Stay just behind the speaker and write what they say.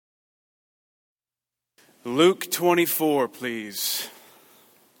Luke 24, please.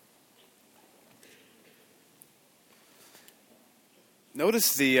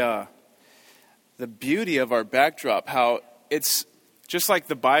 Notice the beauty of our backdrop, how it's just like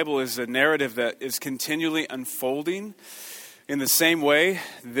the Bible is a narrative that is continually unfolding. In the same way,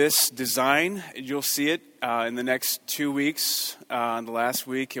 this design, you'll see it in the next 2 weeks. In the last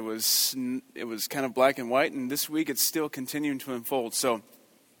week, it was kind of black and white, and this week it's still continuing to unfold. So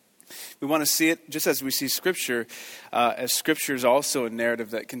we want to see it just as we see Scripture, as Scripture is also a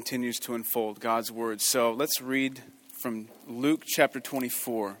narrative that continues to unfold, God's Word. So let's read from Luke chapter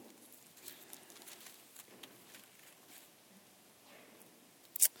 24.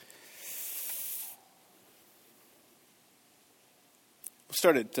 We'll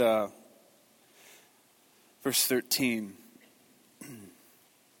start at verse 13.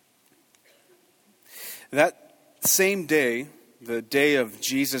 That same day, the day of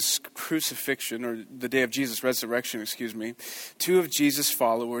Jesus' crucifixion, or the day of Jesus' resurrection, two of Jesus'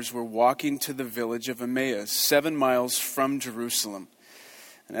 followers were walking to the village of Emmaus, 7 miles from Jerusalem.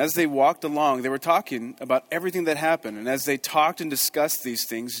 And as they walked along, they were talking about everything that happened. And as they talked and discussed these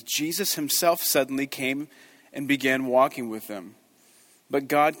things, Jesus himself suddenly came and began walking with them. But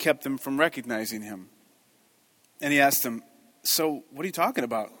God kept them from recognizing him. And he asked them, "So what are you talking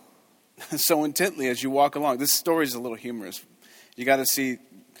about so intently as you walk along?" This story is a little humorous. You got to see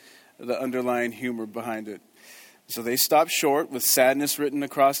the underlying humor behind it. So they stopped short with sadness written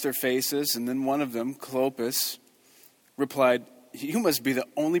across their faces. And then one of them, Cleopas, replied, "You must be the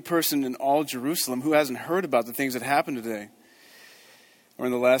only person in all Jerusalem who hasn't heard about the things that happened today or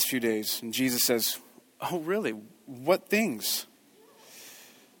in the last few days." And Jesus says, "Oh, really? What things?"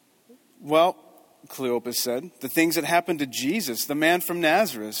 "Well," Cleopas said, "the things that happened to Jesus, the man from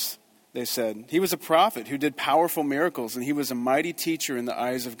Nazareth," they said. "He was a prophet who did powerful miracles, and he was a mighty teacher in the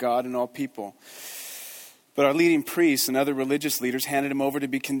eyes of God and all people. But our leading priests and other religious leaders handed him over to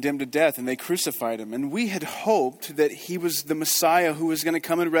be condemned to death, and they crucified him. And we had hoped that he was the Messiah who was going to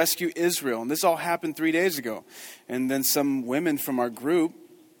come and rescue Israel." And this all happened 3 days ago. And then some women from our group,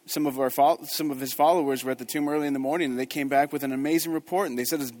 some of his followers were at the tomb early in the morning, and they came back with an amazing report. And they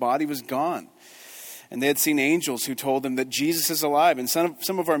said his body was gone. And they had seen angels who told them that Jesus is alive. And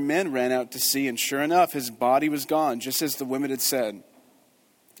some of our men ran out to see, and sure enough, his body was gone, just as the women had said.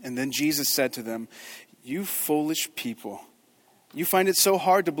 And then Jesus said to them, "You foolish people, you find it so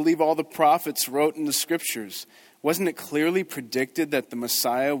hard to believe all the prophets wrote in the Scriptures. Wasn't it clearly predicted that the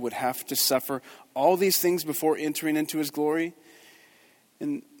Messiah would have to suffer all these things before entering into his glory?"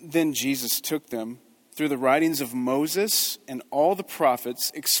 And then Jesus took them through the writings of Moses and all the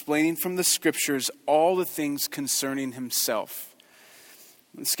prophets, explaining from the Scriptures all the things concerning himself.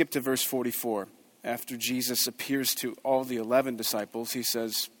 Let's skip to verse 44. After Jesus appears to all the 11 disciples, he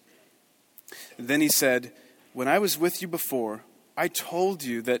says, "Then he said, 'When I was with you before, I told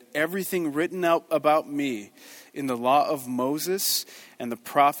you that everything written out about me in the law of Moses and the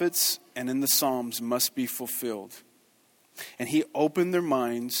prophets and in the Psalms must be fulfilled.' And he opened their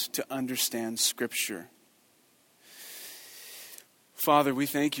minds to understand Scripture." Father, we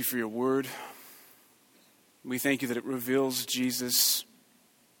thank you for your word. We thank you that it reveals Jesus.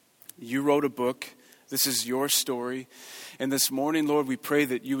 You wrote a book. This is your story. And this morning, Lord, we pray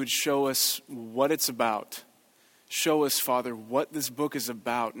that you would show us what it's about. Show us, Father, what this book is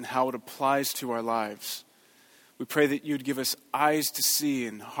about and how it applies to our lives. We pray that you'd give us eyes to see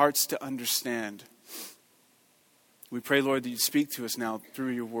and hearts to understand. We pray, Lord, that you'd speak to us now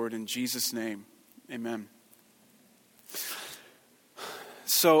through your word in Jesus' name. Amen.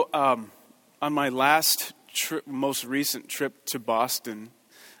 So, on my most recent trip to Boston,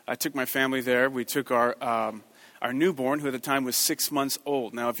 I took my family there. We took our newborn, who at the time was 6 months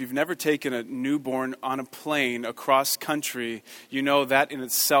old. Now, if you've never taken a newborn on a plane across country, you know that in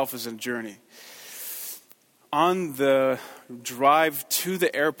itself is a journey. On the drive to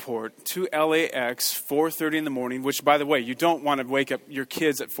the airport, to LAX, 4:30 in the morning, which, by the way, you don't want to wake up your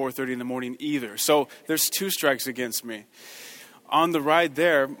kids at 4:30 in the morning either. So there's 2 strikes against me. On the ride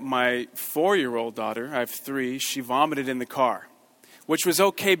there, my 4-year-old daughter, I have 3, she vomited in the car, which was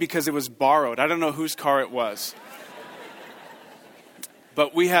okay because it was borrowed. I don't know whose car it was.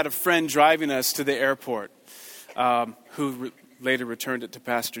 But we had a friend driving us to the airport who later returned it to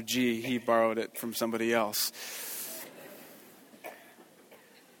Pastor G. He borrowed it from somebody else.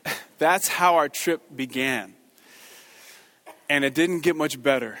 That's how our trip began. And it didn't get much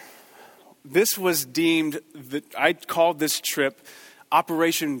better. I called this trip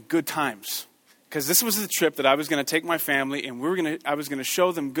Operation Good Times. Because this was the trip that I was going to take my family, and I was going to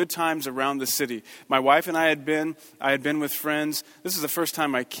show them good times around the city. My wife and I had been with friends. This is the first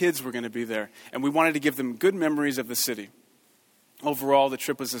time my kids were going to be there, and we wanted to give them good memories of the city. Overall, the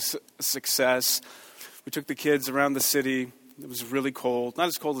trip was a success. We took the kids around the city. It was really cold. Not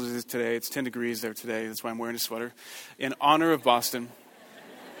as cold as it is today. It's 10 degrees there today. That's why I'm wearing a sweater. In honor of Boston.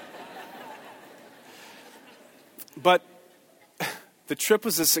 But the trip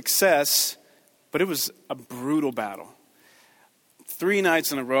was a success, but it was a brutal battle. 3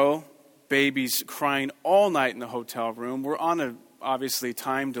 nights in a row, babies crying all night in the hotel room. We're on a, obviously,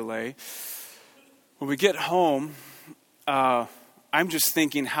 time delay. When we get home, I'm just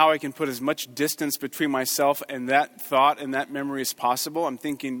thinking how I can put as much distance between myself and that thought and that memory as possible. I'm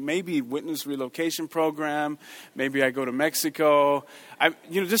thinking maybe witness relocation program, maybe I go to Mexico.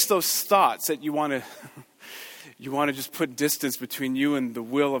 Just those thoughts that you want to just put distance between you and the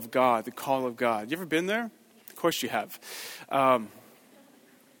will of God, the call of God. You ever been there? Of course you have.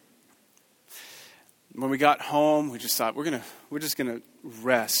 When we got home, we just thought we're just gonna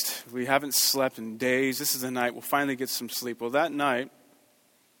rest. We haven't slept in days. This is the night we'll finally get some sleep. Well, that night,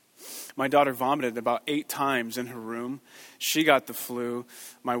 my daughter vomited about 8 times in her room. She got the flu.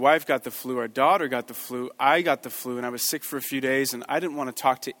 My wife got the flu. Our daughter got the flu. I got the flu, and I was sick for a few days, and I didn't want to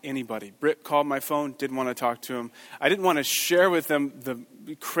talk to anybody. Britt called my phone, didn't want to talk to him. I didn't want to share with them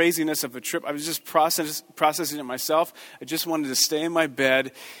the craziness of the trip. I was just processing it myself. I just wanted to stay in my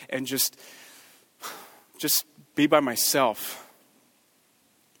bed and just be by myself.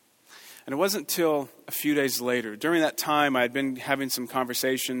 And it wasn't until a few days later. During that time, I had been having some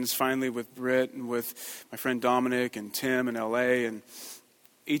conversations finally with Britt and with my friend Dominic and Tim in LA. And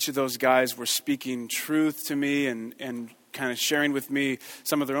each of those guys were speaking truth to me and kind of sharing with me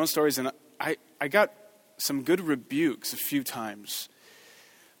some of their own stories. And I got some good rebukes a few times.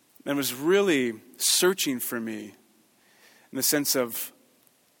 And was really searching for me in the sense of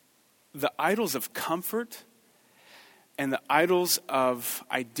the idols of comfort and the idols of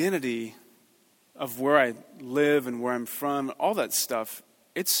identity of where I live and where I'm from, all that stuff,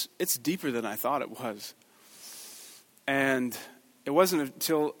 it's deeper than I thought it was. And it wasn't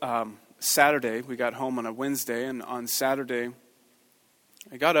until Saturday, we got home on a Wednesday, and on Saturday,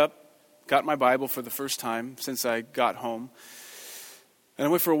 I got up, got my Bible for the first time since I got home, and I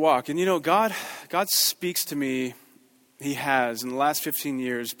went for a walk. And God speaks to me. He has, in the last 15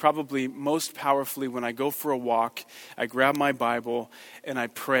 years, probably most powerfully when I go for a walk, I grab my Bible and I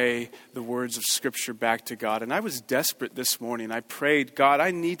pray the words of Scripture back to God. And I was desperate this morning. I prayed, God,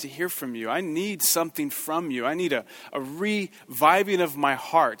 I need to hear from you. I need something from you. I need a reviving of my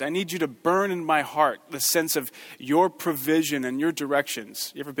heart. I need you to burn in my heart the sense of your provision and your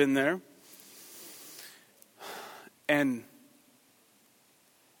directions. You ever been there? And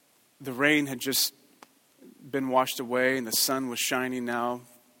the rain had just been washed away and the sun was shining now,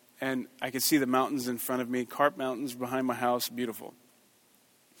 and I could see the mountains in front of me, Carp Mountains behind my house, beautiful.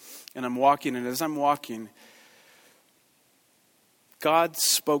 And I'm walking, and as I'm walking, God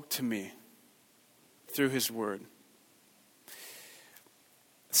spoke to me through His Word.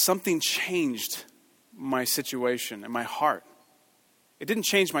 Something changed my situation and my heart. It didn't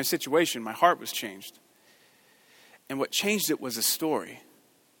change my situation, my heart was changed. And what changed it was a story.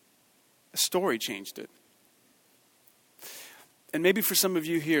 A story changed it. And maybe for some of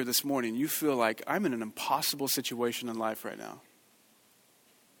you here this morning, you feel like I'm in an impossible situation in life right now.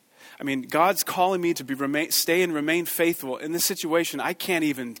 I mean, God's calling me to stay and remain faithful. In this situation, I can't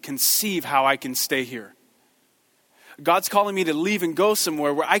even conceive how I can stay here. God's calling me to leave and go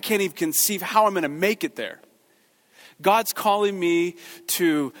somewhere where I can't even conceive how I'm going to make it there. God's calling me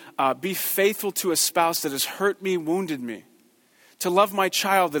to be faithful to a spouse that has hurt me, wounded me. To love my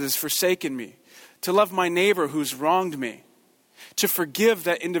child that has forsaken me. To love my neighbor who's wronged me. To forgive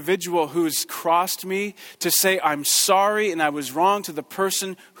that individual who's crossed me, to say I'm sorry and I was wrong to the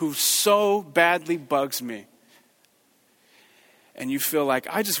person who so badly bugs me. And you feel like,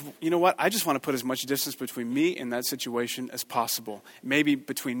 I just want to put as much distance between me and that situation as possible. Maybe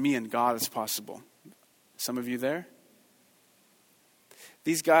between me and God as possible. Some of you there?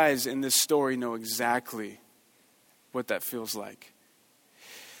 These guys in this story know exactly what that feels like.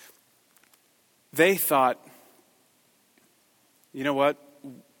 They thought, you know what?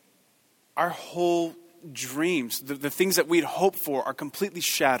 Our whole dreams, the things that we'd hoped for are completely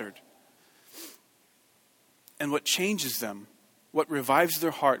shattered. And what changes them, what revives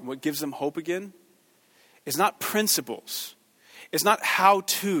their heart, and what gives them hope again, is not principles. It's not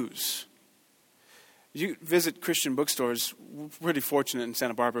how-tos. You visit Christian bookstores, we're pretty fortunate in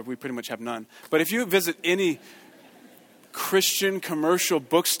Santa Barbara, we pretty much have none. But if you visit any Christian commercial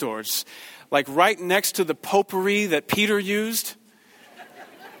bookstores, like right next to the potpourri that Peter used,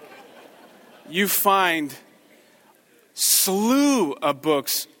 you find slew of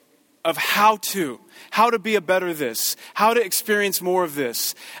books of how to be a better this, how to experience more of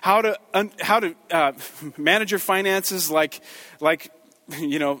this, how to manage your finances like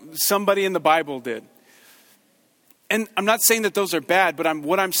somebody in the Bible did. And I'm not saying that those are bad, but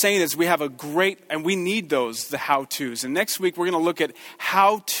what I'm saying is we have a great, and we need those, the how-tos. And next week we're going to look at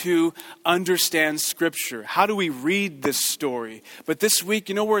how to understand Scripture. How do we read this story? But this week,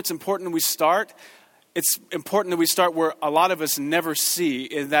 you know where it's important we start? It's important that we start where a lot of us never see,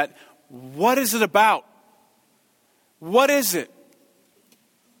 is that what is it about? What is it?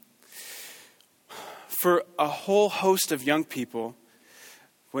 For a whole host of young people,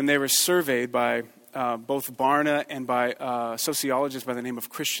 when they were surveyed by both Barna and by a sociologist by the name of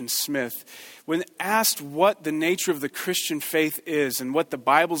Christian Smith, when asked what the nature of the Christian faith is and what the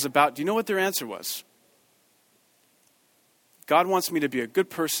Bible's about, do you know what their answer was? God wants me to be a good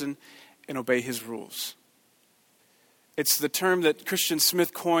person and obey his rules. It's the term that Christian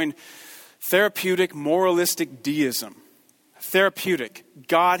Smith coined, therapeutic moralistic deism. Therapeutic.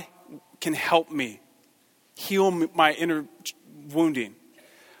 God can help me heal my inner wounding.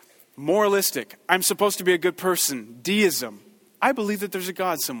 Moralistic. I'm supposed to be a good person. Deism. I believe that there's a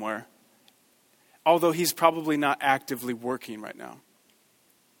God somewhere, although he's probably not actively working right now.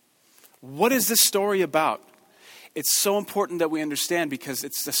 What is this story about? It's so important that we understand because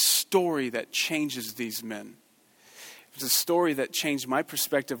it's the story that changes these men. It's a story that changed my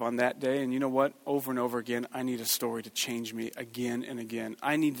perspective on that day. And you know what? Over and over again, I need a story to change me again and again.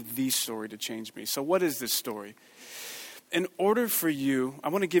 I need the story to change me. So what is this story? In order for you, I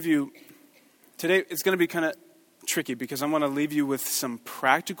want to give you, today it's going to be kind of tricky because I want to leave you with some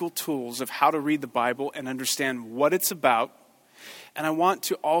practical tools of how to read the Bible and understand what it's about. And I want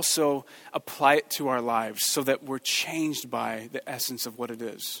to also apply it to our lives so that we're changed by the essence of what it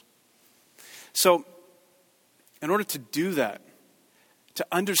is. So, in order to do that, to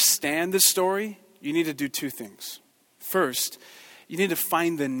understand this story, you need to do two things. First, you need to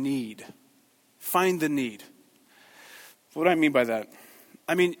find the need. Find the need. What do I mean by that?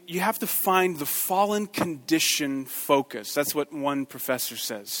 I mean, you have to find the fallen condition focus. That's what one professor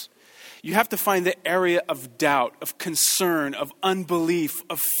says. You have to find the area of doubt, of concern, of unbelief,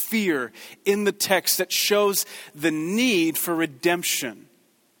 of fear in the text that shows the need for redemption.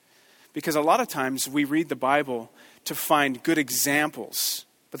 Because a lot of times we read the Bible to find good examples.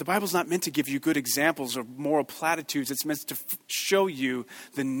 But the Bible's not meant to give you good examples or moral platitudes. It's meant to show you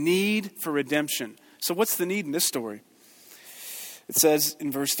the need for redemption. So what's the need in this story? It says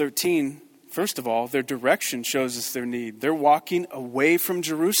in verse 13, first of all, their direction shows us their need. They're walking away from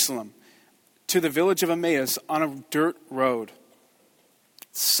Jerusalem to the village of Emmaus on a dirt road.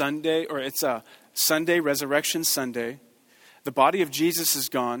 It's a Sunday, Resurrection Sunday. The body of Jesus is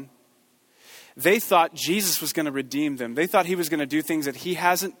gone. They thought Jesus was going to redeem them. They thought he was going to do things that he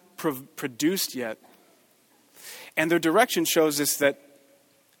hasn't produced yet. And their direction shows us that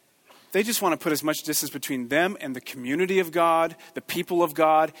they just want to put as much distance between them and the community of God, the people of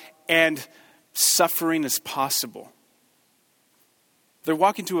God, and suffering as possible. They're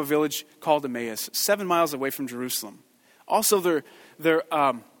walking to a village called Emmaus, 7 miles away from Jerusalem. Also, their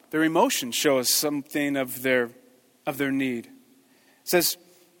emotions show us something of their need. It says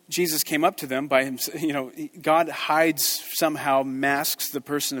Jesus came up to them by him. God hides somehow, masks the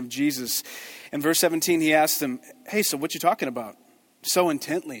person of Jesus. In verse 17, he asked them, "Hey, so what you talking about so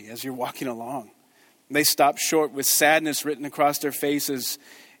intently as you're walking along?" They stopped short with sadness written across their faces.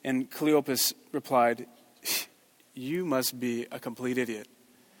 And Cleopas replied, "You must be a complete idiot."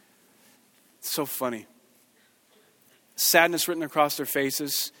 It's so funny. Sadness written across their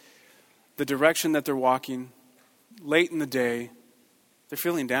faces, the direction that they're walking, late in the day, they're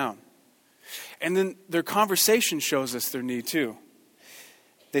feeling down. And then their conversation shows us their need too.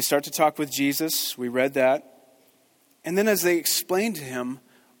 They start to talk with Jesus. We read that. And then as they explain to him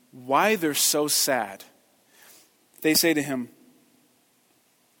why they're so sad, they say to him,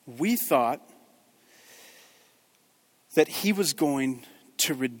 "We thought that he was going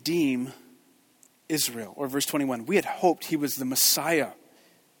to redeem Israel." Or verse 21, "We had hoped he was the Messiah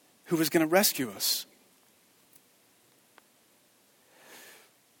who was going to rescue us."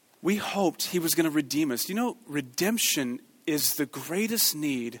 We hoped he was going to redeem us. You know, redemption is the greatest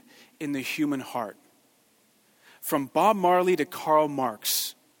need in the human heart. From Bob Marley to Karl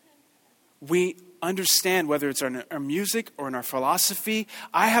Marx, we understand, whether it's in our music or in our philosophy,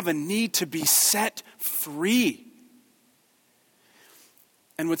 I have a need to be set free.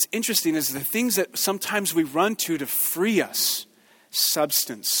 And what's interesting is the things that sometimes we run to free us,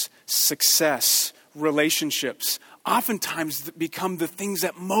 substance, success, relationships, oftentimes become the things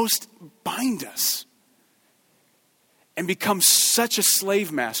that most bind us and become such a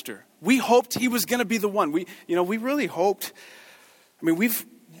slave master. We hoped he was going to be the one. We really hoped. I mean, we've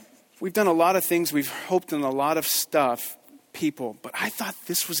done a lot of things. We've hoped in a lot of stuff, people. But I thought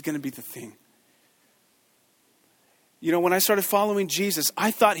this was going to be the thing. When I started following Jesus,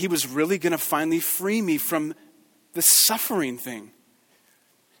 I thought he was really going to finally free me from the suffering thing.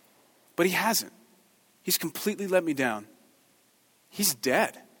 But he hasn't. He's completely let me down. He's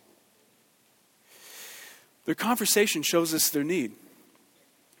dead. Their conversation shows us their need.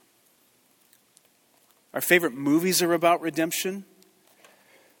 Our favorite movies are about redemption.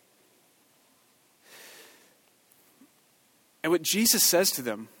 And what Jesus says to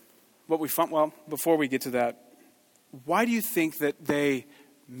them, before we get to that, why do you think that they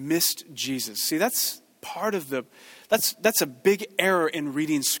missed Jesus? See, that's part of that's a big error in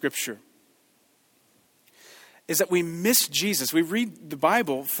reading Scripture. Is that we miss Jesus. We read the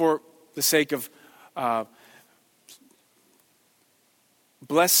Bible for the sake of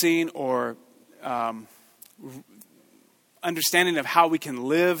blessing or understanding of how we can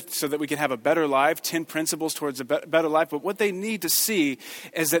live so that we can have a better life, 10 principles towards a better life. But what they need to see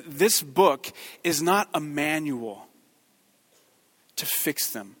is that this book is not a manual to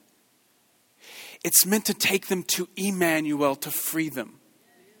fix them. It's meant to take them to Emmanuel to free them.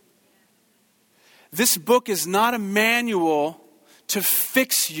 This book is not a manual to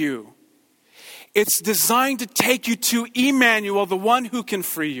fix you. It's designed to take you to Emmanuel, the one who can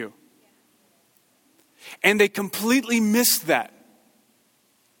free you. And they completely missed that.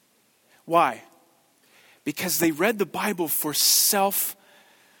 Why? Because they read the Bible for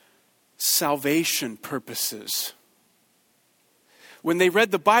self-salvation purposes. When they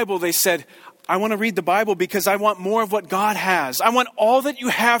read the Bible, they said, I want to read the Bible because I want more of what God has. I want all that you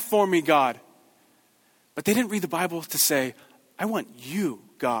have for me, God. But they didn't read the Bible to say, I want you,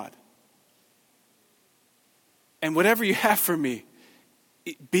 God. And whatever you have for me,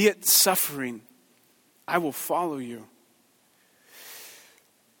 be it suffering, I will follow you.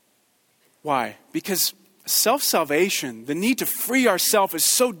 Why? Because self-salvation, the need to free ourselves, is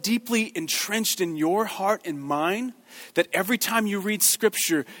so deeply entrenched in your heart and mind that every time you read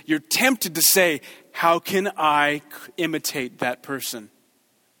Scripture, you're tempted to say, how can I imitate that person?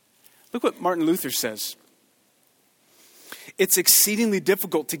 Look what Martin Luther says. It's exceedingly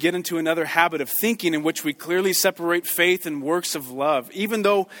difficult to get into another habit of thinking in which we clearly separate faith and works of love. Even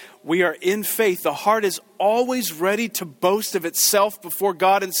though we are in faith, the heart is always ready to boast of itself before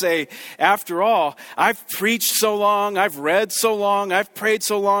God and say, after all, I've preached so long, I've read so long, I've prayed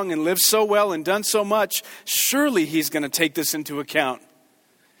so long and lived so well and done so much. Surely he's going to take this into account.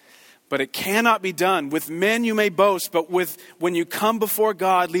 But it cannot be done. With men you may boast, but when you come before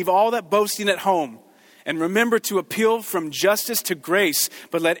God, leave all that boasting at home. And remember to appeal from justice to grace.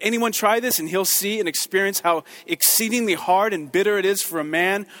 But let anyone try this and he'll see and experience how exceedingly hard and bitter it is for a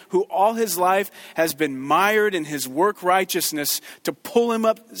man who all his life has been mired in his work righteousness to pull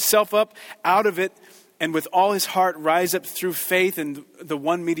himself up out of it and with all his heart rise up through faith in the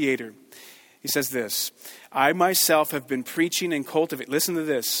one mediator. He says this, I myself have been preaching and cultivating. Listen to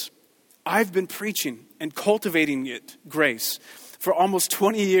this. I've been preaching and cultivating grace for almost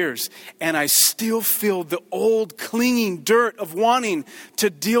 20 years, and I still feel the old clinging dirt of wanting to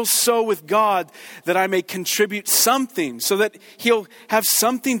deal so with God that I may contribute something, so that he'll have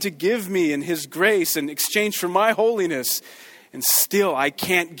something to give me in his grace in exchange for my holiness. And still, I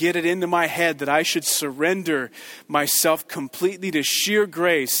can't get it into my head that I should surrender myself completely to sheer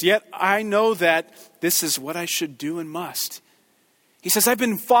grace. Yet I know that this is what I should do and must. He says, I've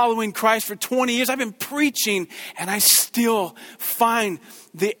been following Christ for 20 years. I've been preaching, and I still find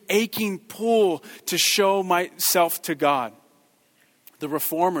the aching pull to show myself to God. The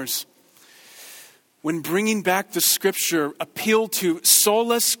reformers, when bringing back the Scripture, appealed to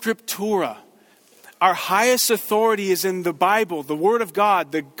sola scriptura. Our highest authority is in the Bible, the Word of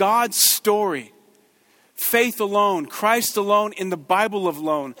God, the God story. Faith alone, Christ alone, in the Bible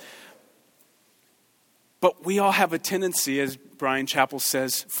alone. But we all have a tendency, as Brian Chappell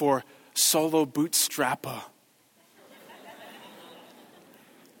says, for solo bootstrappa.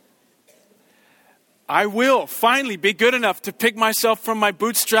 I will finally be good enough to pick myself from my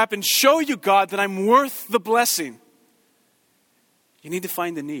bootstrap and show you, God, that I'm worth the blessing. You need to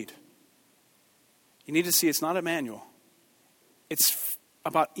find the need. You need to see it's not a manual. It's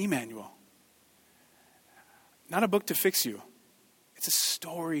about Emmanuel. Not a book to fix you. It's a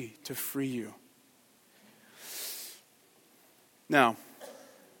story to free you. Now,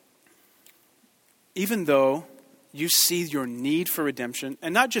 even though you see your need for redemption,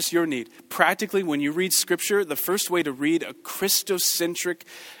 and not just your need. Practically, when you read Scripture, the first way to read a Christocentric,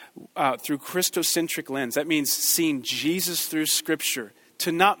 through Christocentric lens, that means seeing Jesus through Scripture,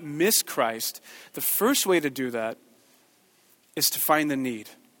 to not miss Christ, the first way to do that is to find the need.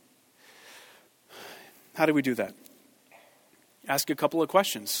 How do we do that? Ask a couple of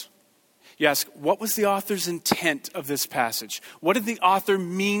questions. You ask, what was the author's intent of this passage? What did the author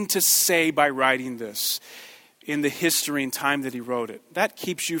mean to say by writing this in the history and time that he wrote it? That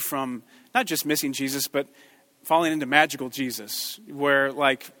keeps you from not just missing Jesus, but falling into magical Jesus, where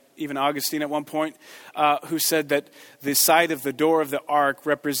like even Augustine at one point, who said that the side of the door of the ark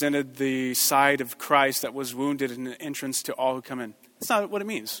represented the side of Christ that was wounded in the entrance to all who come in. That's not what it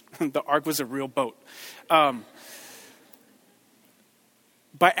means. The ark was a real boat.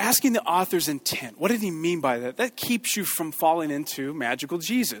 By asking the author's intent, what did he mean by that? That keeps you from falling into magical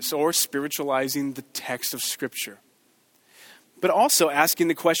Jesus or spiritualizing the text of Scripture. But also asking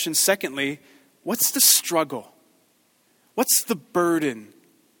the question, secondly, what's the struggle? What's the burden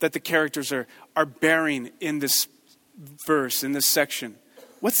that the characters are bearing in this verse, in this section?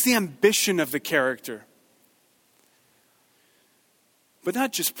 What's the ambition of the character? But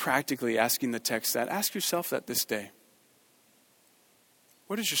not just practically asking the text that. Ask yourself that this day.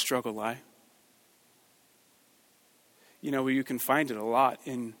 Where does your struggle lie? You know, you can find it a lot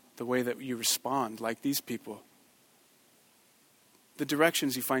in the way that you respond, like these people. The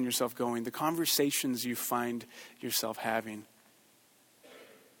directions you find yourself going, the conversations you find yourself having.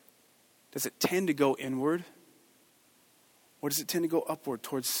 Does it tend to go inward? Or does it tend to go upward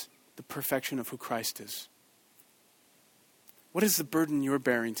towards the perfection of who Christ is? What is the burden you're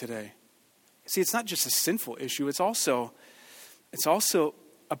bearing today? See, it's not just a sinful issue. It's also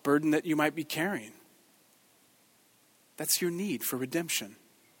a burden that you might be carrying. That's your need for redemption.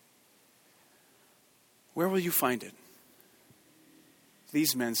 Where will you find it?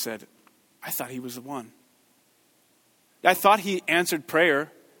 These men said, I thought he was the one. I thought he answered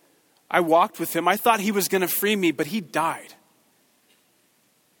prayer. I walked with him. I thought he was going to free me, but he died.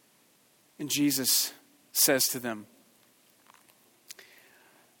 And Jesus says to them,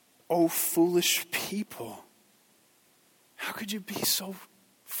 "O foolish people, how could you be so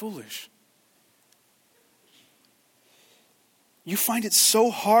foolish? You find it so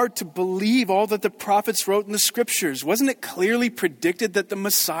hard to believe all that the prophets wrote in the Scriptures. Wasn't it clearly predicted that the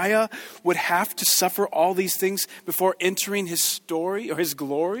Messiah would have to suffer all these things before entering his story or his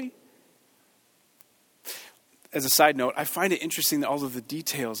glory?" As a side note, I find it interesting that all of the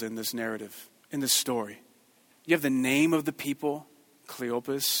details in this narrative, in this story. You have the name of the people,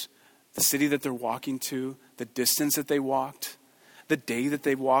 Cleopas, the city that they're walking to, the distance that they walked, the day that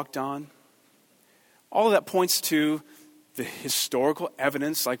they walked on. All of that points to the historical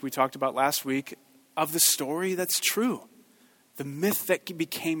evidence, like we talked about last week, of the story that's true. The myth that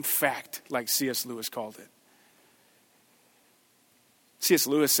became fact, like C.S. Lewis called it. C.S.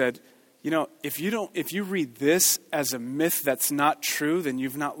 Lewis said, you know, if you read this as a myth that's not true, then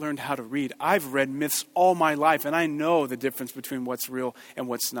you've not learned how to read. I've read myths all my life, and I know the difference between what's real and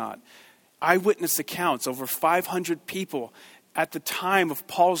what's not. Eyewitness accounts, over 500 people at the time of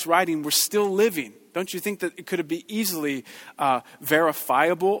Paul's writing were still living. Don't you think that it could be easily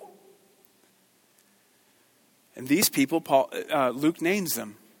verifiable? And these people, Luke names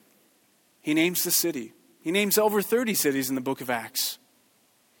them. He names the city. He names over 30 cities in the book of Acts.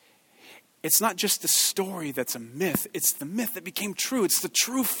 It's not just the story that's a myth. It's the myth that became true. It's the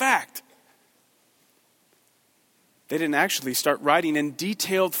true fact. They didn't actually start writing in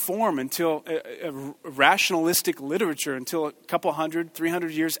detailed form until a rationalistic literature until a couple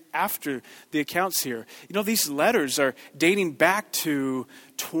 300 years after the accounts here. You know, these letters are dating back to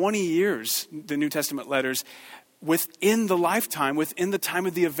 20 years, the New Testament letters, within the lifetime, within the time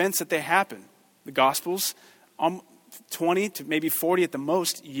of the events that they happen. The Gospels, 20 to maybe 40 at the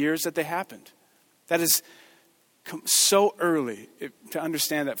most years that they happened. That is so early. To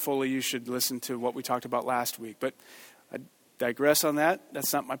understand that fully, you should listen to what we talked about last week. But I digress on that.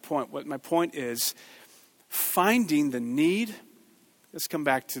 That's not my point. What my point is, finding the need. Let's come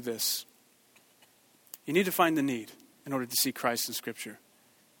back to this. You need to find the need in order to see Christ in Scripture.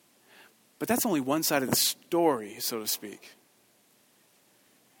 But that's only one side of the story, so to speak.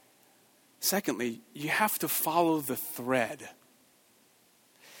 Secondly, you have to follow the thread.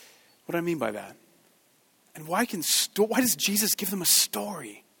 What do I mean by that? And why does Jesus give them a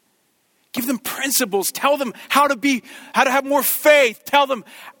story? Give them principles. Tell them how to have more faith. Tell them,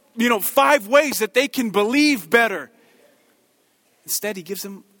 5 ways that they can believe better. Instead, he gives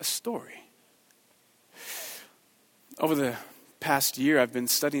them a story. Over the past year, I've been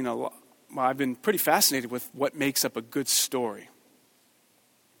studying a lot I've been pretty fascinated with what makes up a good story.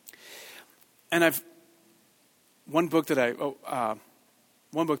 And one book that I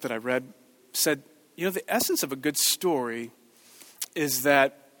read said, the essence of a good story is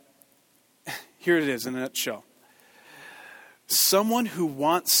that, here it is in a nutshell. Someone who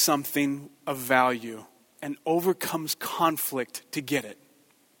wants something of value and overcomes conflict to get it.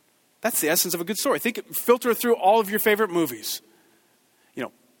 That's the essence of a good story. Filter through all of your favorite movies.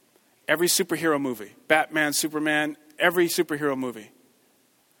 Every superhero movie, Batman, Superman, every superhero movie.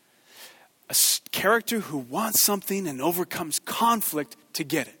 A character who wants something and overcomes conflict to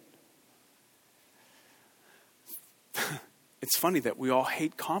get it. It's funny that we all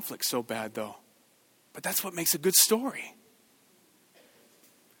hate conflict so bad, though. But that's what makes a good story.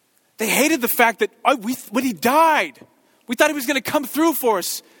 They hated the fact that when he died, we thought he was going to come through for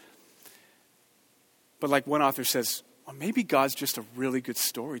us. But like one author says, well, maybe God's just a really good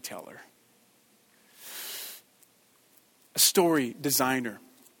storyteller. A story designer.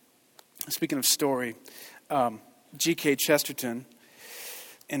 Speaking of story, G.K. Chesterton,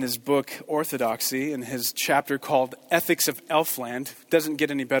 in his book Orthodoxy, in his chapter called Ethics of Elfland, doesn't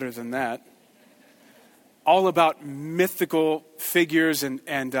get any better than that. All about mythical figures and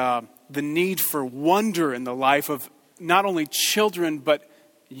the need for wonder in the life of not only children, but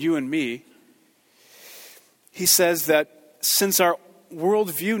you and me. He says that since our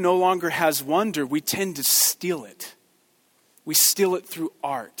worldview no longer has wonder, we tend to steal it. We steal it through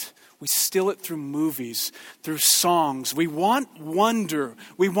art. We steal it through movies, through songs. We want wonder.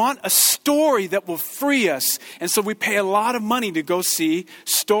 We want a story that will free us. And so we pay a lot of money to go see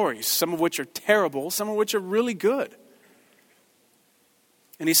stories, some of which are terrible, some of which are really good.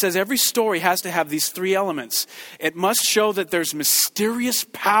 And he says every story has to have these three elements. It must show that there's mysterious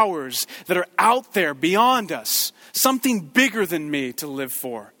powers that are out there beyond us, something bigger than me to live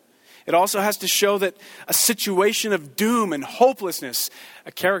for. It also has to show that a situation of doom and hopelessness,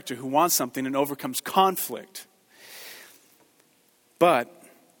 a character who wants something and overcomes conflict. But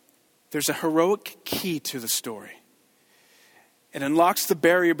there's a heroic key to the story. It unlocks the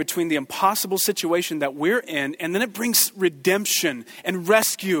barrier between the impossible situation that we're in, and then it brings redemption and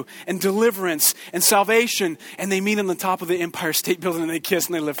rescue and deliverance and salvation, and they meet on the top of the Empire State Building and they kiss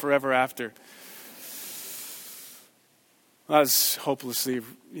and they live forever after. I was hopelessly,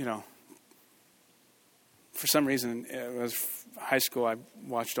 for some reason, it was high school, I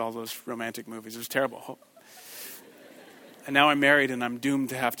watched all those romantic movies. It was terrible. And now I'm married and I'm doomed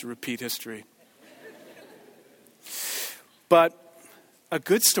to have to repeat history. But a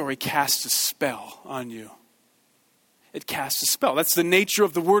good story casts a spell on you. It casts a spell. That's the nature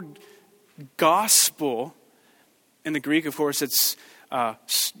of the word gospel. In the Greek, of course, it's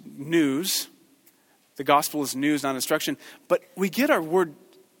news. The gospel is news, not instruction. But we get our word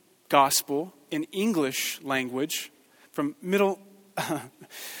gospel in English language from Middle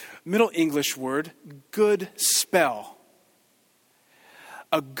English word, good spell.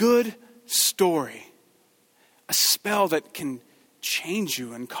 A good story. A spell that can change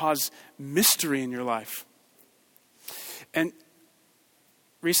you and cause mystery in your life. And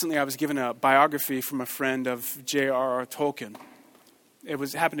recently I was given a biography from a friend of J.R.R. Tolkien.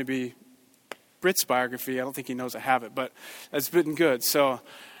 It happened to be Britt's biography. I don't think he knows I have it, but it's been good. So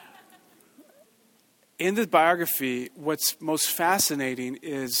in the biography, what's most fascinating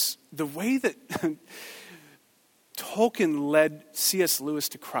is the way that Tolkien led C.S. Lewis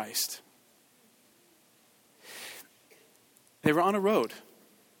to Christ. They were on a road.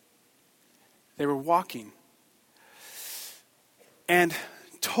 They were walking. And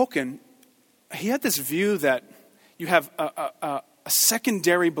Tolkien, he had this view that you have a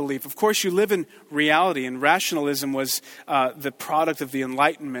secondary belief. Of course, you live in reality, and rationalism was the product of the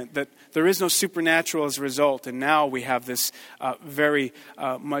Enlightenment, that there is no supernatural as a result. And now we have this we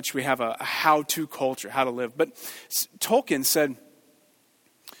have a how-to culture, how to live. But Tolkien said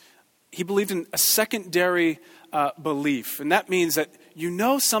he believed in a secondary belief. And that means that you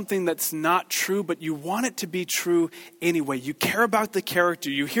know something that's not true, but you want it to be true anyway. You care about the character.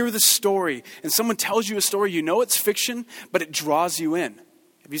 You hear the story, and someone tells you a story. You know it's fiction, but it draws you in.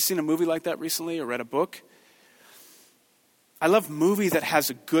 Have you seen a movie like that recently or read a book? I love a movie that has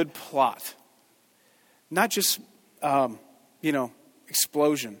a good plot. Not just,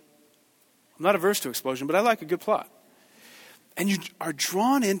 explosion. I'm not averse to explosion, but I like a good plot. And you are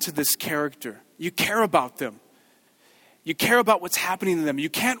drawn into this character. You care about them. You care about what's happening to them. You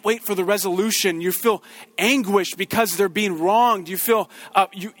can't wait for the resolution. You feel anguish because they're being wronged. You feel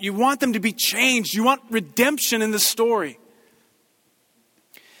you want them to be changed. You want redemption in the story.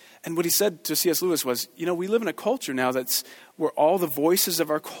 And what he said to C.S. Lewis was, we live in a culture now where all the voices of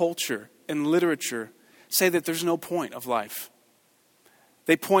our culture and literature say that there's no point of life.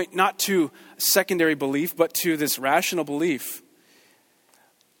 They point not to secondary belief, but to this rational belief.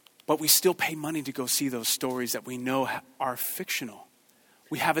 But we still pay money to go see those stories that we know are fictional.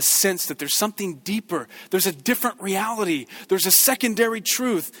 We have a sense that there's something deeper. There's a different reality. There's a secondary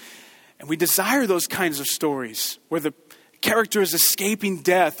truth. And we desire those kinds of stories where the character is escaping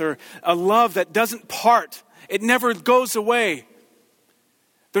death, or a love that doesn't part. It never goes away.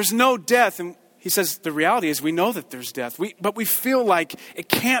 There's no death. And he says the reality is we know that there's death. But we feel like it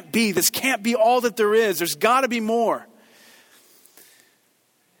can't be. This can't be all that there is. There's got to be more.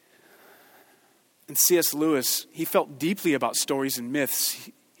 And C.S. Lewis, he felt deeply about stories and myths.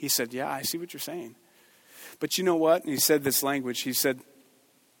 He said, yeah, I see what you're saying. But you know what? And he said this language. He said,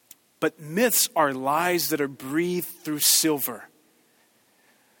 but myths are lies that are breathed through silver.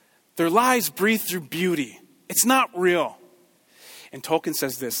 They're lies breathed through beauty. It's not real. And Tolkien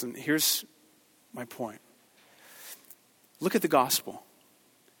says this, and here's my point. Look at the gospel.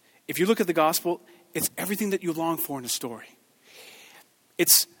 If you look at the gospel, it's everything that you long for in a story.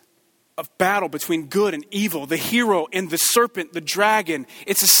 It's a battle between good and evil, the hero and the serpent, the dragon.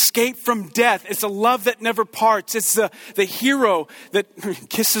 It's escape from death. It's a love that never parts. It's the hero that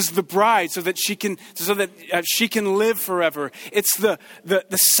kisses the bride so that she can live forever. It's the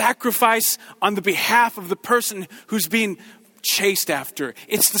sacrifice on the behalf of the person who's being chased after.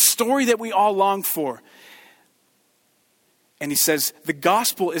 It's the story that we all long for. And he says, the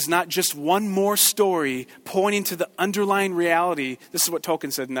gospel is not just one more story pointing to the underlying reality. This is what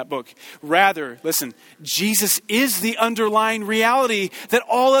Tolkien said in that book. Rather, listen, Jesus is the underlying reality that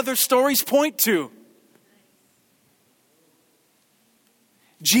all other stories point to.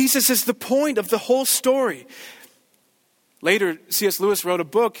 Jesus is the point of the whole story. Later, C.S. Lewis wrote a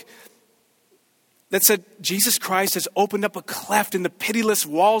book that said Jesus Christ has opened up a cleft in the pitiless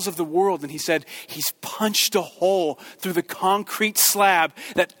walls of the world. And he said he's punched a hole through the concrete slab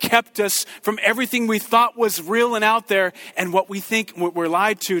that kept us from everything we thought was real and out there, and what we think we're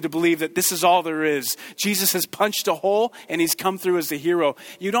lied to believe that this is all there is. Jesus has punched a hole and he's come through as the hero.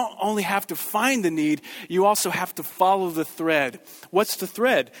 You don't only have to find the need, you also have to follow the thread. What's the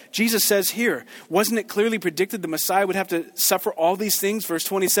thread? Jesus says here, wasn't it clearly predicted the Messiah would have to suffer all these things? Verse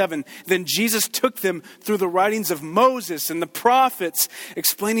 27, then Jesus took them through the writings of Moses and the prophets,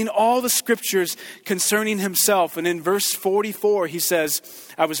 explaining all the scriptures concerning himself. And in verse 44, he says,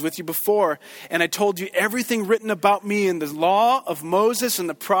 I was with you before, and I told you everything written about me in the law of Moses and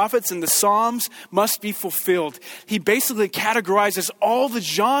the prophets and the Psalms must be fulfilled. He basically categorizes all the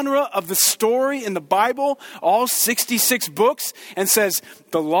genre of the story in the Bible, all 66 books, and says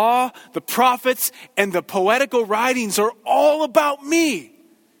the law, the prophets, and the poetical writings are all about me.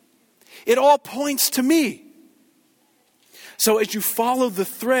 It all points to me. So as you follow the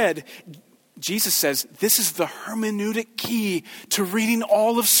thread, Jesus says this is the hermeneutic key to reading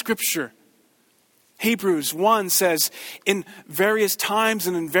all of Scripture. Hebrews 1 says, in various times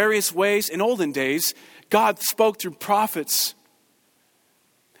and in various ways, in olden days, God spoke through prophets.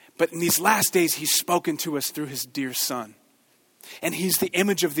 But in these last days, he's spoken to us through his dear Son. And he's the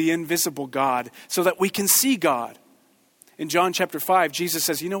image of the invisible God, so that we can see God. In John chapter 5, Jesus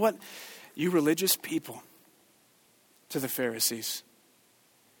says, you know what? You religious people, to the Pharisees,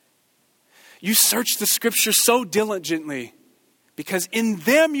 you search the scriptures so diligently because in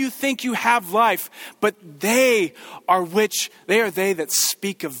them you think you have life, but they are they that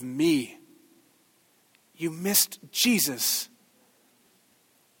speak of me. You missed Jesus.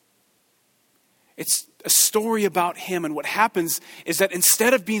 It's a story about him, and what happens is that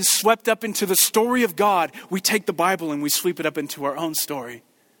instead of being swept up into the story of God, we take the Bible and we sweep it up into our own story.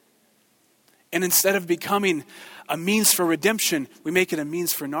 And instead of becoming a means for redemption, we make it a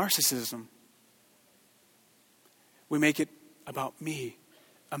means for narcissism. We make it about me,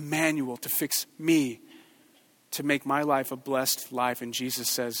 a manual to fix me, to make my life a blessed life. And Jesus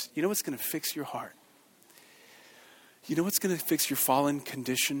says, you know what's going to fix your heart? You know what's going to fix your fallen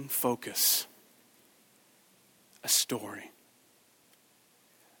condition? Focus. A story.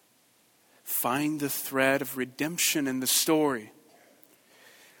 Find the thread of redemption in the story.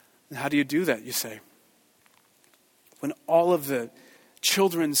 And how do you do that, you say? When all of the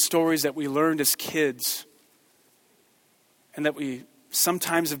children's stories that we learned as kids and that we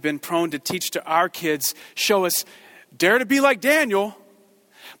sometimes have been prone to teach to our kids show us, dare to be like Daniel.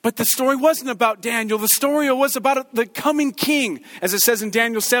 But the story wasn't about Daniel. The story was about the coming king, as it says in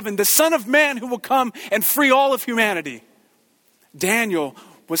Daniel 7, the Son of Man who will come and free all of humanity. Daniel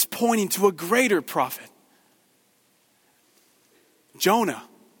was pointing to a greater prophet. Jonah,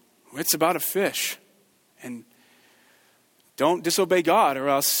 it's about a fish. And don't disobey God or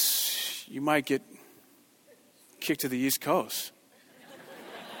else you might get kicked to the East Coast.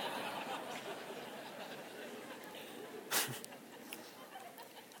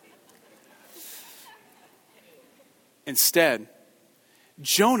 Instead,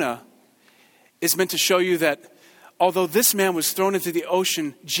 Jonah is meant to show you that although this man was thrown into the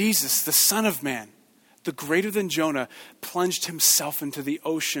ocean, Jesus, the Son of Man, the greater than Jonah, plunged himself into the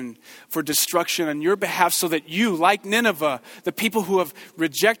ocean for destruction on your behalf so that you, like Nineveh, the people who have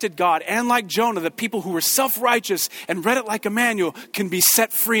rejected God, and like Jonah, the people who were self-righteous and read it like a manual, can be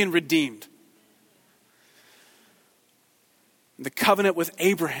set free and redeemed. The covenant with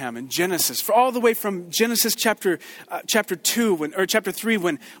Abraham in Genesis, for all the way from Genesis chapter 2 or chapter 3,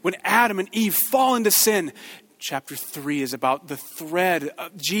 when Adam and Eve fall into sin. Chapter 3 is about the thread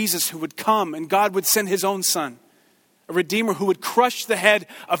of Jesus who would come and God would send his own son, a redeemer who would crush the head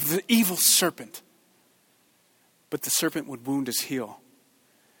of the evil serpent. But the serpent would wound his heel.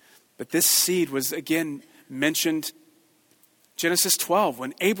 But this seed was again mentioned Genesis 12,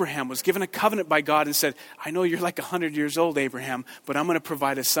 when Abraham was given a covenant by God and said, I know you're like 100 years old, Abraham, but I'm going to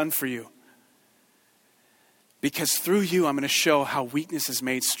provide a son for you. Because through you, I'm going to show how weakness is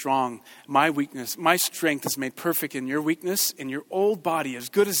made strong. My weakness, my strength is made perfect in your weakness, in your old body, as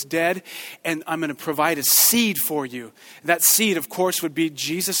good as dead. And I'm going to provide a seed for you. That seed, of course, would be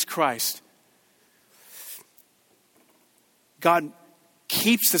Jesus Christ. God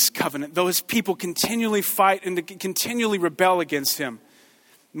keeps this covenant, though his people continually fight and continually rebel against him.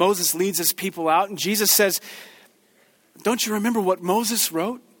 Moses leads his people out, and Jesus says, don't you remember what Moses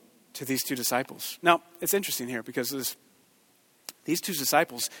wrote to these two disciples? Now, it's interesting here because these two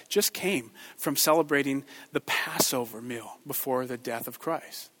disciples just came from celebrating the Passover meal before the death of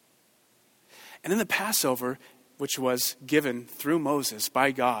Christ. And in the Passover, which was given through Moses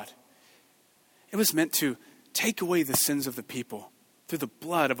by God, it was meant to take away the sins of the people through the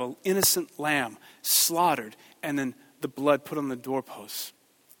blood of an innocent lamb slaughtered and then the blood put on the doorposts.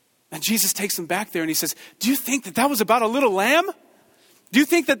 And Jesus takes them back there and he says, do you think that was about a little lamb? Do you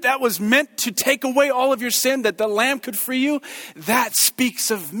think that was meant to take away all of your sin, that the lamb could free you? That speaks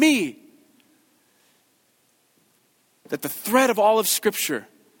of me. That the thread of all of Scripture,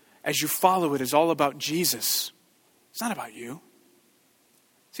 as you follow it, is all about Jesus. It's not about you.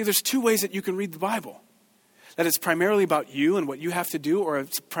 See, there's two ways that you can read the Bible. That it's primarily about you and what you have to do, or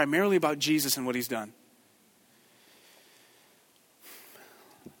it's primarily about Jesus and what he's done.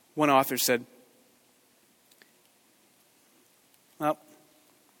 One author said, well,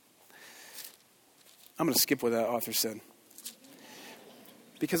 I'm going to skip what that author said.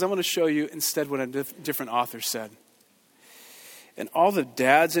 Because I want to show you instead what a different author said. And all the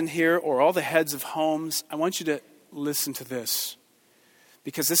dads in here, or all the heads of homes, I want you to listen to this.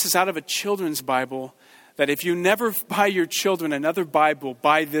 Because this is out of a children's Bible that if you never buy your children another Bible,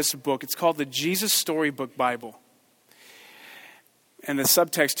 buy this book. It's called the Jesus Storybook Bible. And the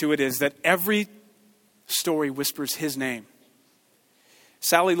subtext to it is that every story whispers his name.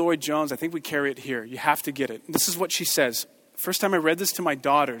 Sally Lloyd-Jones, I think we carry it here. You have to get it. This is what she says. First time I read this to my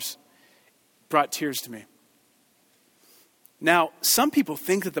daughters, it brought tears to me. Now, some people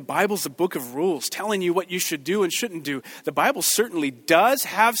think that the Bible's a book of rules, telling you what you should do and shouldn't do. The Bible certainly does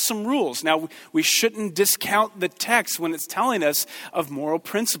have some rules. Now, we shouldn't discount the text when it's telling us of moral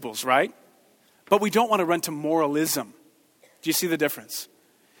principles, right? But we don't want to run to moralism. Do you see the difference?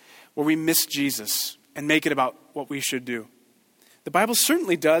 Where we miss Jesus and make it about what we should do. The Bible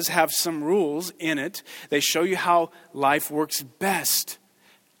certainly does have some rules in it. They show you how life works best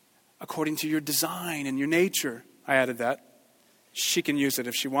according to your design and your nature. I added that. She can use it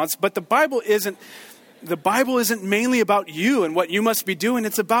if she wants. But the Bible isn't mainly about you and what you must be doing.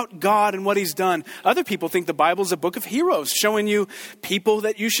 It's about God and what he's done. Other people think the Bible is a book of heroes, showing you people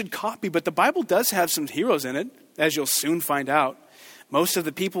that you should copy. But the Bible does have some heroes in it, as you'll soon find out. Most of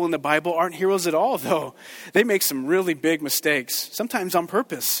the people in the Bible aren't heroes at all, though. They make some really big mistakes, sometimes on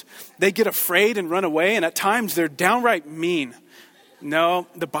purpose. They get afraid and run away, and at times they're downright mean. No,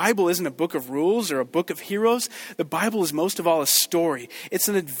 the Bible isn't a book of rules or a book of heroes. The Bible is most of all a story. It's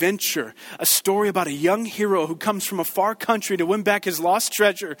an adventure, a story about a young hero who comes from a far country to win back his lost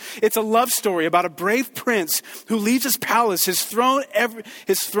treasure. It's a love story about a brave prince who leaves his palace, his throne,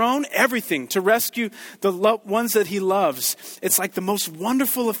 everything to rescue the ones that he loves. It's like the most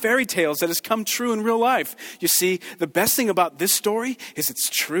wonderful of fairy tales that has come true in real life. You see, the best thing about this story is it's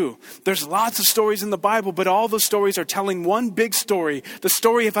true. There's lots of stories in the Bible, but all those stories are telling one big story. The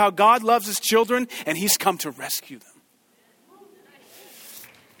story of how God loves his children and he's come to rescue them.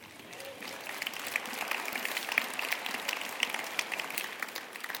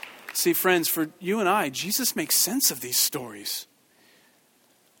 See, friends, for you and I, Jesus makes sense of these stories.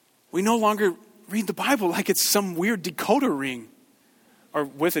 We no longer read the Bible like it's some weird decoder ring. Or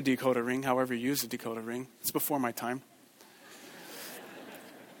with a decoder ring, however you use a decoder ring. It's before my time.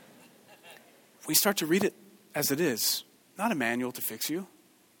 We start to read it as it is. Not a manual to fix you.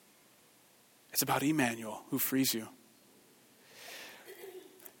 It's about Emmanuel who frees you.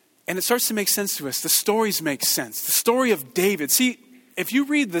 And it starts to make sense to us. The stories make sense. The story of David. See, if you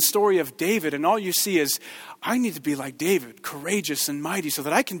read the story of David and all you see is, I need to be like David, courageous and mighty so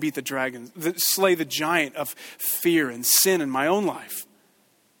that I can beat the dragon, slay the giant of fear and sin in my own life.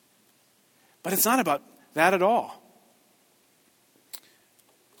 But it's not about that at all.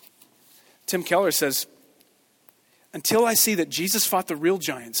 Tim Keller says, until I see that Jesus fought the real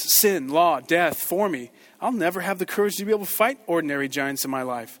giants, sin, law, death, for me, I'll never have the courage to be able to fight ordinary giants in my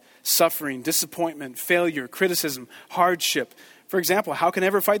life. Suffering, disappointment, failure, criticism, hardship. For example, how can I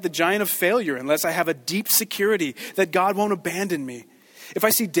ever fight the giant of failure unless I have a deep security that God won't abandon me? If I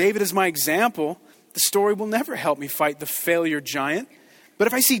see David as my example, the story will never help me fight the failure giant. But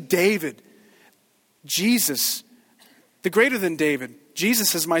if I see David, Jesus, the greater than David,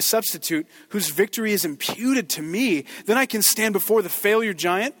 Jesus as my substitute, whose victory is imputed to me, then I can stand before the failure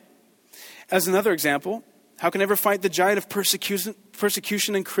giant. As another example, how can I ever fight the giant of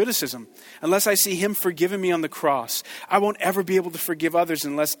persecution and criticism unless I see him forgiving me on the cross? I won't ever be able to forgive others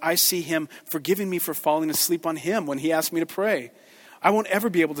unless I see him forgiving me for falling asleep on him when he asked me to pray. I won't ever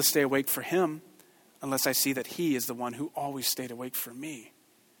be able to stay awake for him unless I see that he is the one who always stayed awake for me.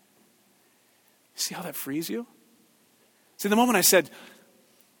 See how that frees you? See, the moment I said,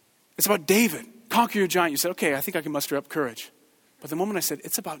 it's about David, conquer your giant, you said, okay, I think I can muster up courage. But the moment I said,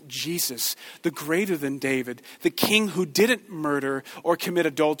 it's about Jesus, the greater than David, the king who didn't murder or commit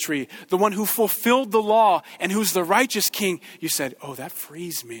adultery, the one who fulfilled the law and who's the righteous king, you said, oh, that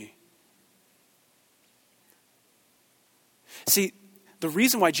frees me. See, the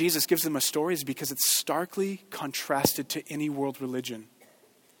reason why Jesus gives them a story is because it's starkly contrasted to any world religion.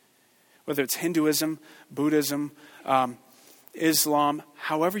 Whether it's Hinduism, Buddhism, Islam,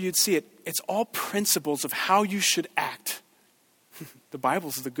 however you'd see it, it's all principles of how you should act. The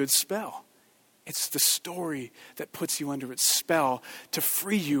Bible's the good spell. It's the story that puts you under its spell to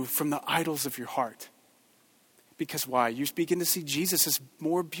free you from the idols of your heart. Because why? You begin to see Jesus as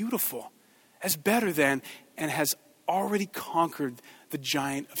more beautiful, as better than, and has already conquered the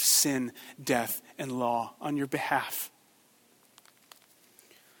giant of sin, death, and law on your behalf.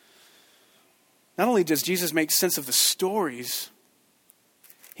 Not only does Jesus make sense of the stories,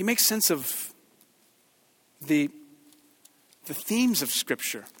 he makes sense of the themes of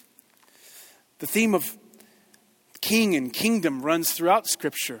Scripture. The theme of king and kingdom runs throughout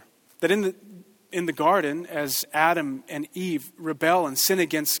Scripture. That in the garden, as Adam and Eve rebel and sin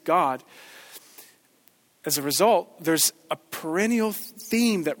against God, as a result, there's a perennial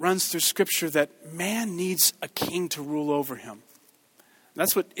theme that runs through Scripture that man needs a king to rule over him.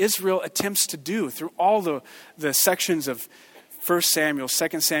 That's what Israel attempts to do through all the sections of 1 Samuel,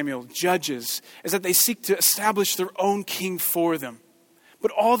 2 Samuel, Judges, is that they seek to establish their own king for them.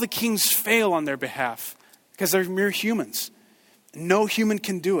 But all the kings fail on their behalf because they're mere humans. No human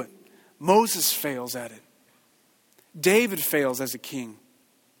can do it. Moses fails at it. David fails as a king.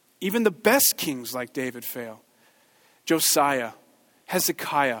 Even the best kings like David fail. Josiah,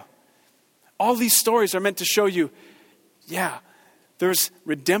 Hezekiah. All these stories are meant to show you, there's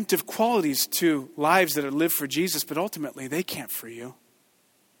redemptive qualities to lives that are lived for Jesus, but ultimately they can't free you.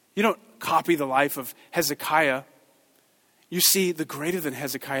 You don't copy the life of Hezekiah. You see the greater than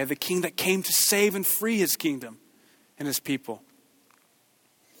Hezekiah, the king that came to save and free his kingdom and his people.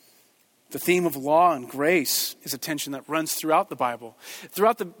 The theme of law and grace is a tension that runs throughout the Bible.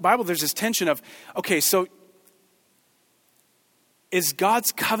 Throughout the Bible, there's this tension of, okay, so is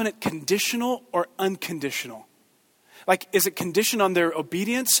God's covenant conditional or unconditional? Like, is it conditioned on their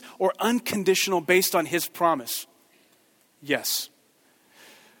obedience or unconditional based on his promise? Yes.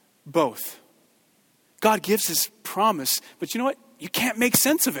 Both. God gives his promise, but you know what? You can't make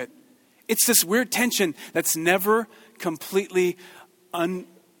sense of it. It's this weird tension that's never completely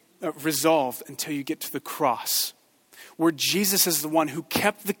resolved until you get to the cross, where Jesus is the one who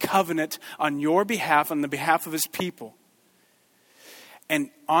kept the covenant on your behalf, on the behalf of his people. And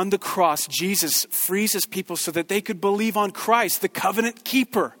on the cross, Jesus frees his people so that they could believe on Christ, the covenant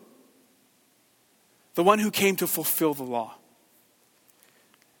keeper, the one who came to fulfill the law.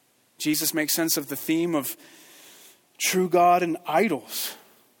 Jesus makes sense of the theme of true God and idols.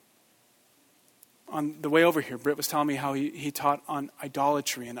 On the way over here, Britt was telling me how he taught on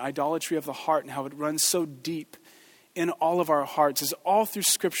idolatry and idolatry of the heart and how it runs so deep in all of our hearts. It's all through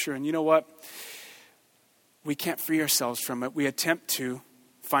Scripture. And you know what? We can't free ourselves from it. We attempt to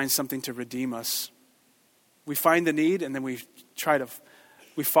find something to redeem us. We find the need and then we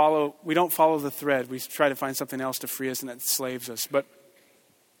don't follow the thread. We try to find something else to free us and that enslaves us. But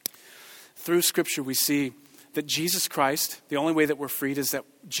through Scripture we see that Jesus Christ, the only way that we're freed is that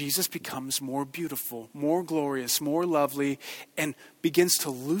Jesus becomes more beautiful, more glorious, more lovely, and begins to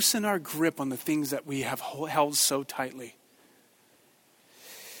loosen our grip on the things that we have held so tightly.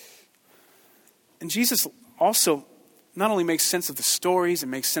 And Jesus also not only makes sense of the stories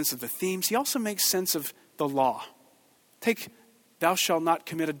and makes sense of the themes, he also makes sense of the law. Take thou shalt not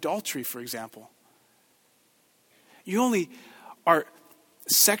commit adultery, for example. You only are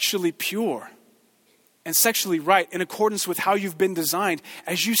sexually pure and sexually right in accordance with how you've been designed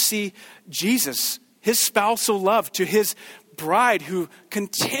as you see Jesus, his spousal love to his bride who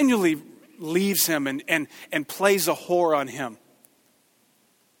continually leaves him and plays a whore on him.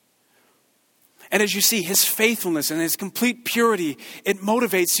 And as you see his faithfulness and his complete purity, it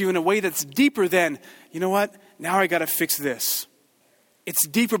motivates you in a way that's deeper than, you know what, now I got to fix this. It's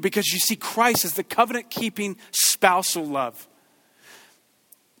deeper because you see Christ as the covenant-keeping spousal love.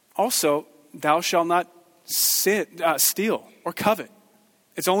 Also, thou shalt not steal or covet.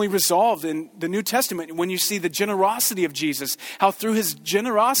 It's only resolved in the New Testament when you see the generosity of Jesus, how through his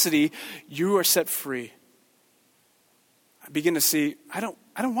generosity you are set free. I begin to see, I don't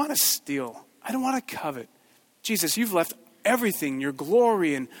want to steal. I don't want to covet. Jesus, you've left everything, your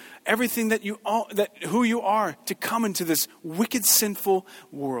glory and everything that who you are, to come into this wicked, sinful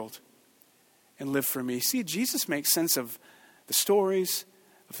world and live for me. See, Jesus makes sense of the stories,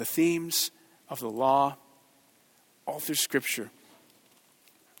 of the themes, of the law, all through Scripture.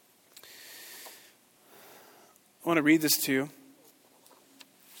 I want to read this to you.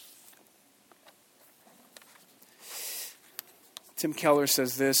 Tim Keller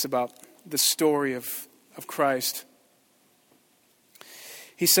says this about the story of Christ.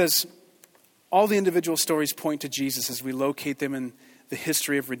 He says, all the individual stories point to Jesus as we locate them in the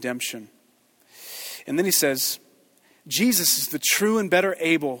history of redemption. And then he says, Jesus is the true and better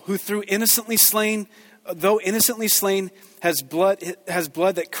Abel, who though innocently slain, has blood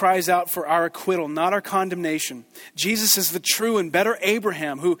that cries out for our acquittal, not our condemnation. Jesus is the true and better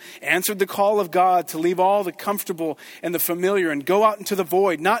Abraham, who answered the call of God to leave all the comfortable and the familiar and go out into the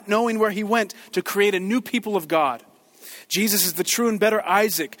void, not knowing where he went, to create a new people of God. Jesus is the true and better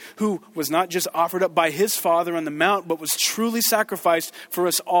Isaac, who was not just offered up by his father on the mount, but was truly sacrificed for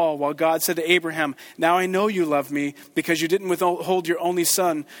us all, while God said to Abraham, now I know you love me because you didn't withhold your only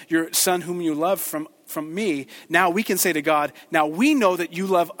son, your son whom you love from me. Now we can say to God, now we know that you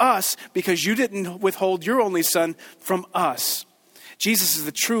love us because you didn't withhold your only son from us. Jesus is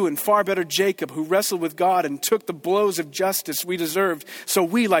the true and far better Jacob, who wrestled with God and took the blows of justice we deserved. So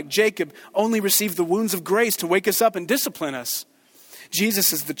we, like Jacob, only receive the wounds of grace to wake us up and discipline us.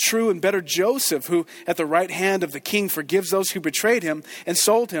 Jesus is the true and better Joseph, who at the right hand of the king forgives those who betrayed him and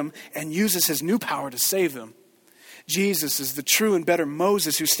sold him and uses his new power to save them. Jesus is the true and better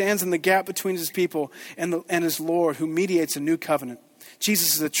Moses, who stands in the gap between his people and his Lord, who mediates a new covenant.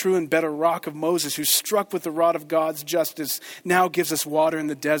 Jesus is the true and better rock of Moses, who struck with the rod of God's justice now gives us water in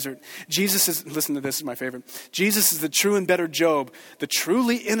the desert. Jesus is, listen to this, is my favorite. Jesus is the true and better Job, the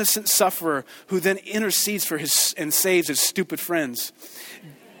truly innocent sufferer who then intercedes for and saves his stupid friends.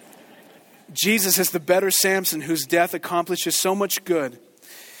 Jesus is the better Samson, whose death accomplishes so much good.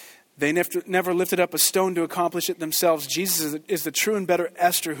 They never lifted up a stone to accomplish it themselves. Jesus is the true and better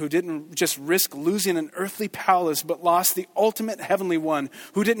Esther, who didn't just risk losing an earthly palace, but lost the ultimate heavenly one,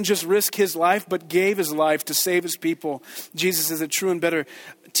 who didn't just risk his life, but gave his life to save his people. Jesus is a true and better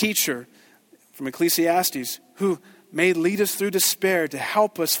teacher from Ecclesiastes, who may lead us through despair to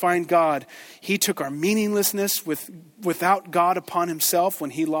help us find God. He took our meaninglessness without God upon himself when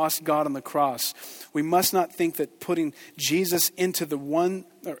he lost God on the cross. We must not think that putting Jesus into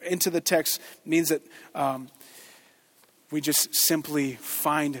the text means that we just simply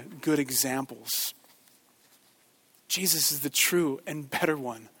find good examples. Jesus is the true and better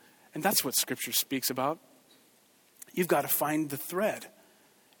one. And that's what Scripture speaks about. You've got to find the thread.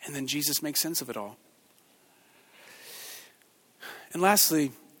 And then Jesus makes sense of it all. And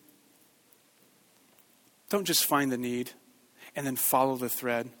lastly, don't just find the need and then follow the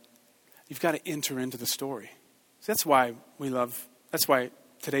thread. You've got to enter into the story. So that's why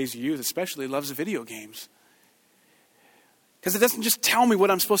today's youth especially loves video games. Because it doesn't just tell me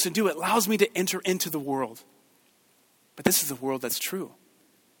what I'm supposed to do, it allows me to enter into the world. But this is the world that's true.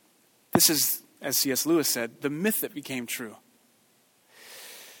 This is, as C.S. Lewis said, the myth that became true.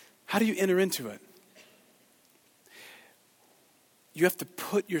 How do you enter into it? You have to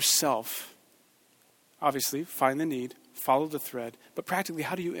put yourself, obviously, find the need, follow the thread. But practically,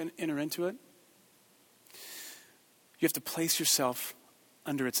 how do you enter into it? You have to place yourself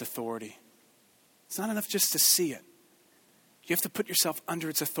under its authority. It's not enough just to see it. You have to put yourself under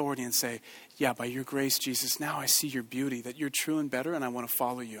its authority and say, yeah, by your grace, Jesus, now I see your beauty, that you're true and better, and I want to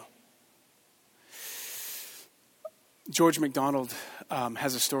follow you. George MacDonald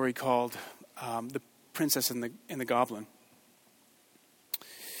has a story called The Princess and the Goblin.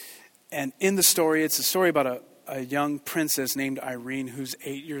 And in the story, it's a story about a young princess named Irene who's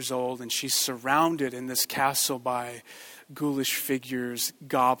 8 years old, and she's surrounded in this castle by ghoulish figures,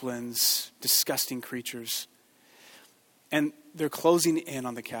 goblins, disgusting creatures. And they're closing in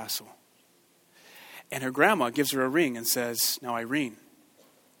on the castle. And her grandma gives her a ring and says, now Irene,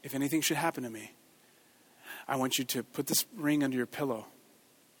 if anything should happen to me, I want you to put this ring under your pillow.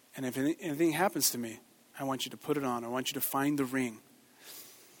 And if anything happens to me, I want you to put it on. I want you to find the ring.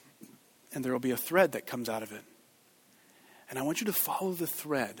 And there will be a thread that comes out of it. And I want you to follow the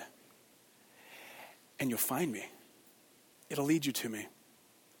thread. And you'll find me. It'll lead you to me.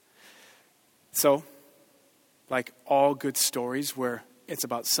 So, like all good stories where it's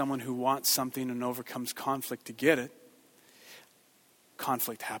about someone who wants something and overcomes conflict to get it,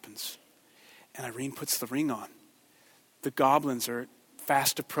 conflict happens. And Irene puts the ring on. The goblins are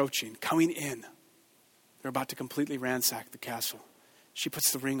fast approaching, coming in. They're about to completely ransack the castle. She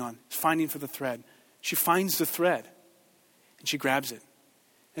puts the ring on, finding for the thread. She finds the thread, and she grabs it,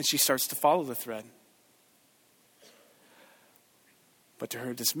 and she starts to follow the thread. But to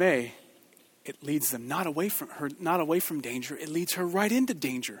her dismay, it leads them not away from danger. It leads her right into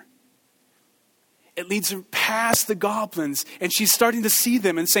danger. It leads her past the goblins, and she's starting to see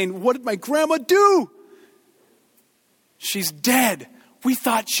them and saying, what did my grandma do? She's dead. We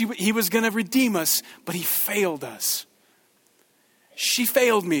thought he was going to redeem us, but he failed us. She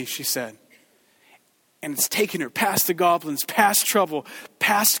failed me, she said. And it's taken her past the goblins, past trouble,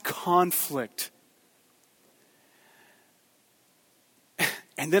 past conflict.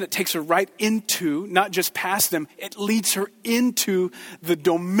 And then it takes her right into, not just past them, it leads her into the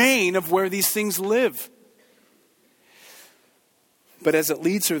domain of where these things live. But as it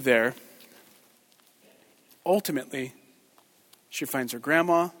leads her there, ultimately, she finds her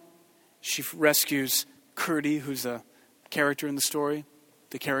grandma. She rescues Curdy, who's a character in the story,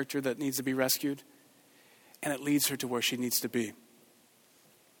 the character that needs to be rescued. And it leads her to where she needs to be.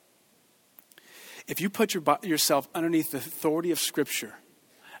 If you put yourself underneath the authority of Scripture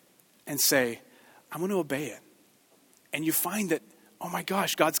and say, I'm going to obey it. And you find that, oh my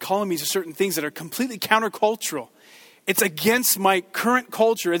gosh, God's calling me to certain things that are completely countercultural. It's against my current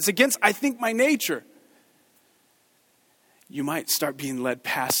culture. It's against, I think, my nature. You might start being led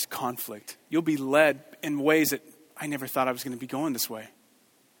past conflict. You'll be led in ways that I never thought I was going to be going this way.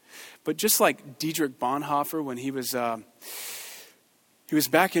 But just like Dietrich Bonhoeffer, when he was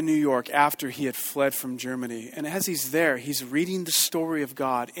back in New York after he had fled from Germany. And as he's there, he's reading the story of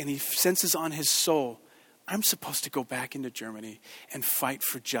God, and he senses on his soul, I'm supposed to go back into Germany and fight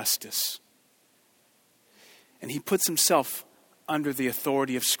for justice. And he puts himself under the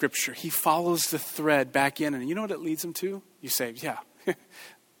authority of Scripture. He follows the thread back in, and you know what it leads him to? You say, yeah, a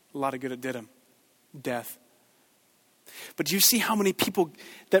lot of good it did him. Death. But do you see how many people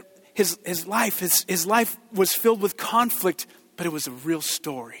that his life was filled with conflict, but it was a real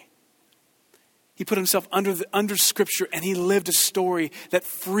story. He put himself under Scripture, and he lived a story that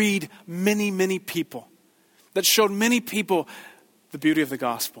freed many, many people, that showed many people the beauty of the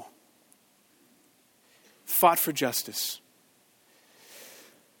gospel. Fought for justice.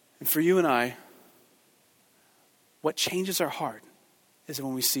 And for you and I, what changes our heart is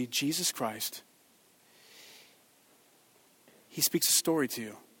when we see Jesus Christ. He speaks a story to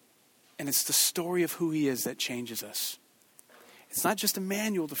you. And it's the story of who he is that changes us. It's not just a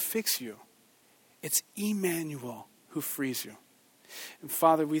manual to fix you. It's Emmanuel who frees you. And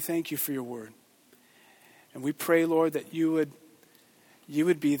Father, we thank you for your word. And we pray, Lord, that you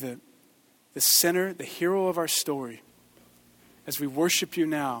would be the center, the hero of our story. As we worship you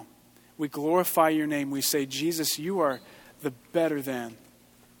now, we glorify your name. We say, Jesus, you are the better than.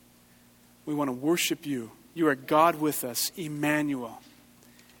 We want to worship you. You are God with us, Emmanuel.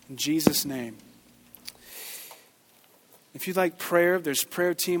 In Jesus' name. If you'd like prayer, there's a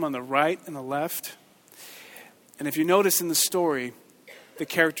prayer team on the right and the left. And if you notice in the story, the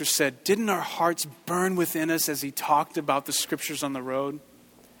character said, didn't our hearts burn within us as he talked about the Scriptures on the road?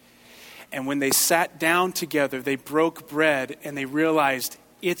 And when they sat down together, they broke bread and they realized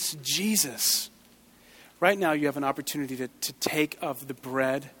it's Jesus. Right now you have an opportunity to take of the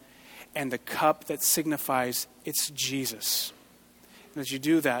bread and the cup that signifies it's Jesus. And as you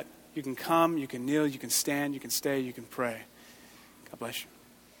do that, You can come, you can kneel, you can stand, you can stay, you can pray. God bless you.